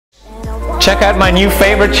check out my new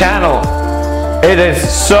favorite channel. It is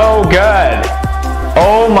so good.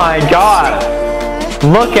 Oh my god.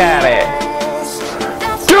 Look at it.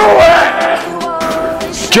 Do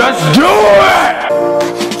it! Just do it!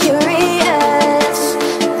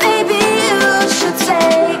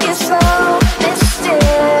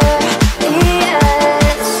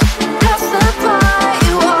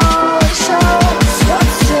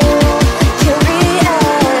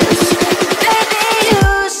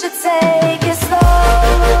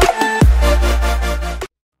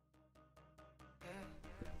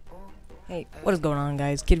 Hey, what is going on,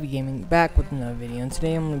 guys? Kid V Gaming back with another video, and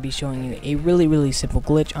today I'm going to be showing you a really simple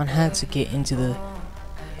glitch on how to get into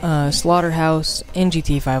the Slaughterhouse in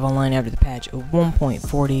GTA 5 Online after the patch of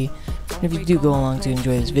 1.40. If you do go along to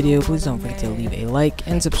enjoy this video, please don't forget to leave a like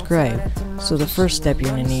and subscribe. So the first step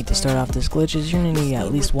you're going to need to start off this glitch is you're going to need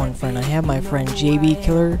at least one friend. I have my friend JB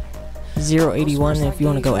Killer 081, and if you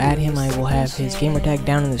want to go add him, I will have his gamertag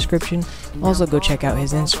down in the description. Also go check out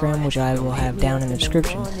his Instagram, which I will have down in the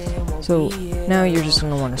description. So now you're just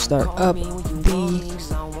going to want to start up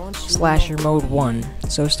the Slasher Mode 1.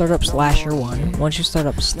 So start up Slasher 1. Once you start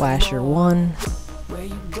up Slasher 1,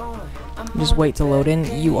 just wait to load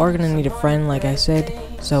in. You are going to need a friend, like I said,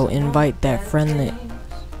 so invite that friend that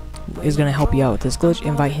is going to help you out with this glitch.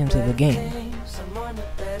 Invite him to the game.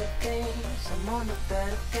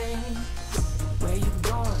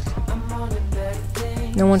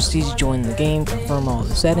 Now once he's joined the game, confirm all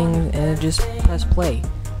the settings and just press play.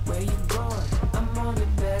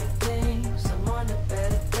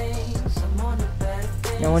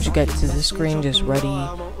 Now once you get to this screen, just ready,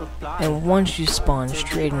 and once you spawn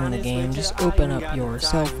straight into the game, just open up your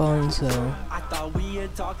cell phone. So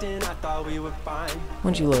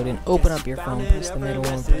once you load in, open up your phone, press the middle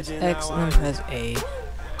one, press X, and then press A.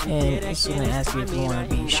 And it's going to ask you if you want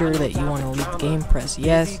to be sure that you want to leave the game, press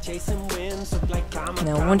yes.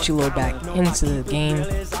 Now once you load back into the game,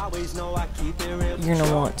 you're going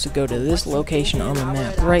to want to go to this location on the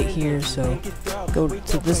map right here. So go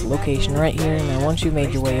to this location right here, and then once you've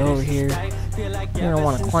made your way over here, you're going to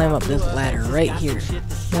want to climb up this ladder right here.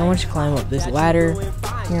 Now once you climb up this ladder,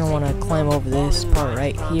 you're going to want to climb over this part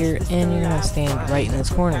right here, and you're going to stand right in this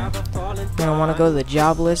corner. You're going to want to go to the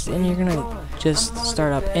job list, and you're going to just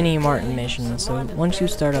start up any Martin mission. So once you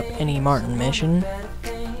start up any Martin mission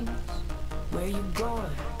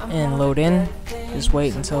and load in, just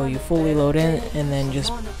wait until you fully load in, and then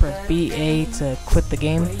just press BA to quit the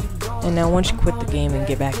game. And now once you quit the game and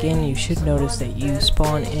get back in, you should notice that you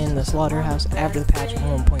spawn in the Slaughterhouse after the patch of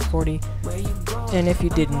 1.40. And if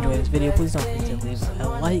you did enjoy this video, please don't forget to leave a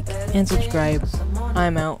like and subscribe.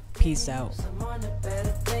 I'm out. Peace out.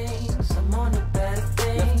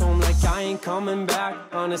 I ain't coming back,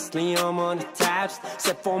 honestly I'm unattached,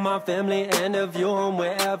 except for my family and a view on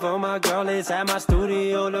wherever my girl is at. My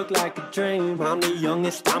studio look like a dream, I'm the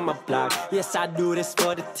youngest on my block. Yes, I do this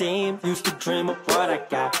for the team, used to dream of what I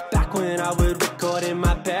got back when I would record in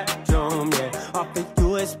my bedroom, yeah, off the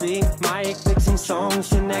USB mic, mixing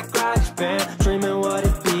songs in that garage band, dreaming what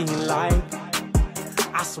it be like.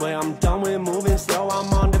 I swear I'm done with moving slow,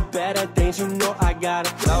 I'm on to better things, you know I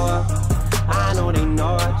gotta blow up, I know they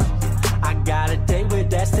know it. I got a date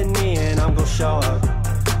with destiny and I'm gon' show up.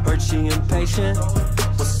 Heard she impatient,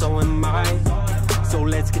 well so am I. So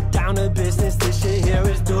let's get down to business, this shit here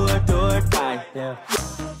is do or die, yeah.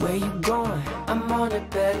 Where you going? I'm on to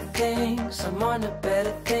better things, I'm on to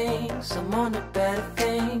better things, I'm on to better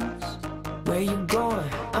things. Where you going?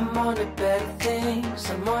 I'm on to better things,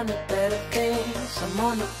 I'm on to better things, I'm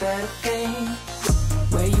on to better things.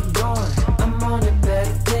 Where you going? I'm on to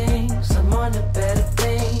better things, I'm on to better things.